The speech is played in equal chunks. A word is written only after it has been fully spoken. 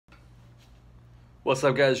What's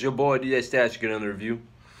up, guys? Your boy DJ Stash getting another review.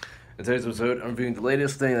 In today's episode, I'm reviewing the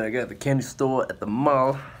latest thing that I got at the candy store at the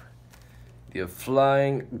mall. The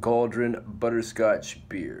Flying Cauldron Butterscotch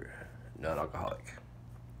Beer, non-alcoholic.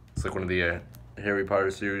 It's like one of the Harry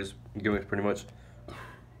Potter series gimmicks, pretty much.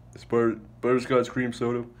 It's butterscotch cream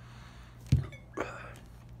soda.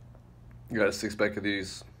 You got a 6-pack of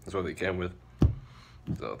these. That's what they came with.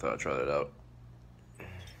 So I thought I'd try that out.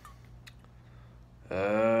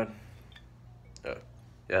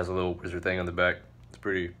 It has a little wizard thing on the back. It's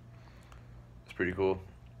pretty cool.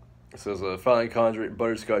 It says Flying Cauldron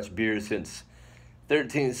Butterscotch Beer since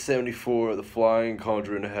 1374. The Flying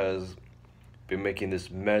Cauldron has been making this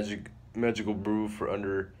magical brew for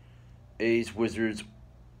underage wizards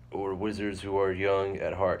or wizards who are young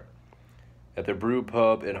at heart. At the brew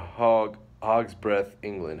pub in Hogsbreath,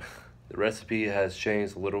 England. The recipe has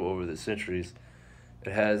changed a little over the centuries.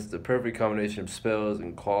 It has the perfect combination of spells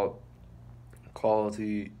and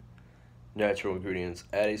quality natural ingredients.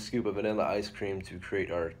 Add a scoop of vanilla ice cream to create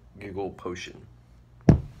our giggle potion.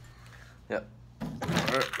 Yep.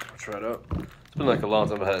 Alright, I'll try it out. It's been like a long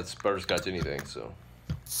time I've had butterscotch anything, so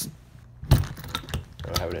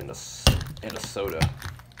I'll have it in a soda.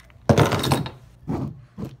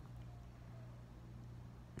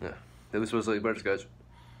 Yeah, this smells like butterscotch.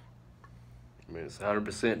 I mean, it's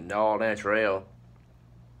 100% all natural.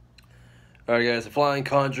 Alright, guys, the Flying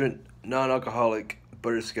Cauldron non-alcoholic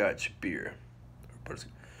butterscotch beer.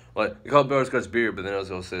 Well, they call it butterscotch beer, but then it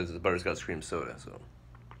also says it's butterscotch cream soda, so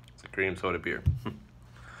it's a cream soda beer.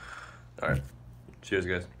 Alright, cheers,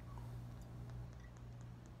 guys.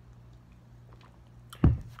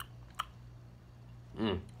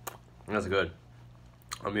 That's good.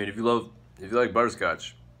 I mean, if you like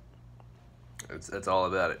butterscotch, that's all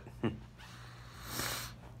about it.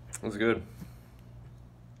 That's good.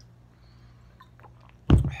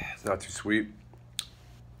 It's not too sweet,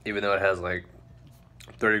 even though it has like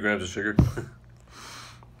 30 grams of sugar. But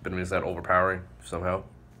I mean, it's not overpowering somehow.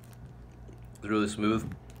 It's really smooth.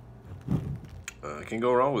 Can't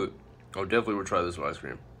go wrong with it. I definitely would try this with ice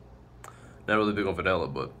cream. Not really big on vanilla,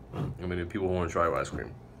 but I mean, if people want to try with ice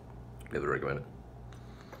cream, definitely recommend it.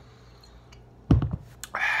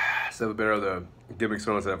 It's never better of the gimmick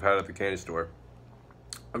sodas that I've had at the candy store.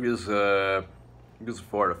 I'll give this a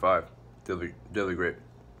 4 out of 5. Definitely great.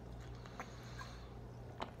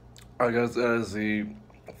 Alright, guys, that is the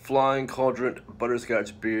Flying Cauldron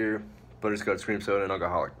Butterscotch Beer, Butterscotch Cream Soda, and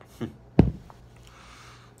Alcoholic.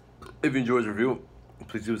 If you enjoyed this review,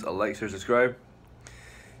 please do a like, share, subscribe.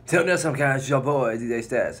 Till next time, guys, your boy, DJ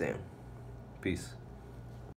Stats, and peace.